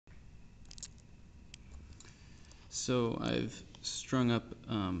So I've strung up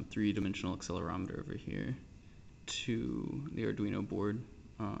three-dimensional accelerometer over here to the Arduino board,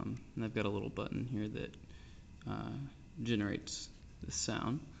 and I've got a little button here that generates the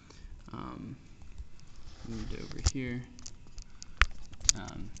sound. Move it over here.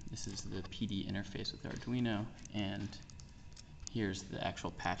 This is the PD interface with Arduino, and here's the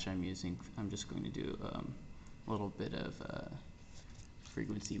actual patch I'm using. I'm just going to do a little bit of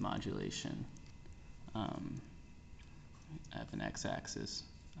frequency modulation. I have an x-axis,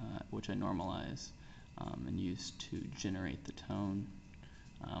 which I normalize and use to generate the tone,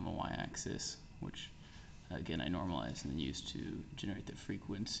 a y-axis, which again I normalize and then use to generate the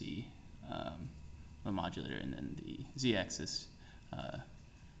frequency, the modulator, and then the z-axis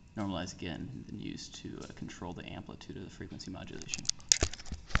normalize again and then use to control the amplitude of the frequency modulation.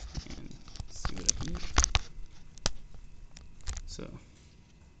 And see what I can do. So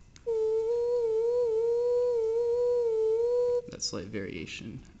that slight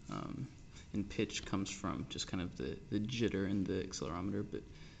variation in pitch comes from just kind of the jitter in the accelerometer, but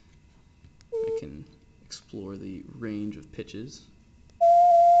I can explore the range of pitches.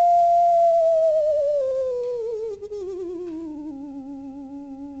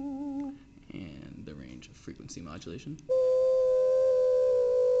 And the range of frequency modulation.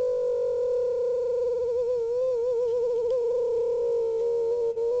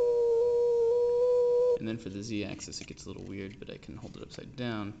 And then for the z-axis it gets a little weird, but I can hold it upside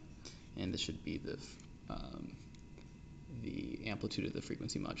down, and this should be the amplitude of the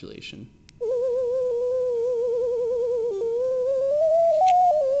frequency modulation.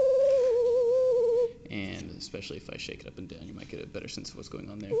 And especially if I shake it up and down, you might get a better sense of what's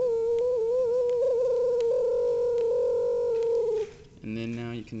going on there. And then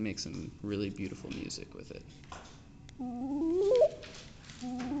now you can make some really beautiful music with it.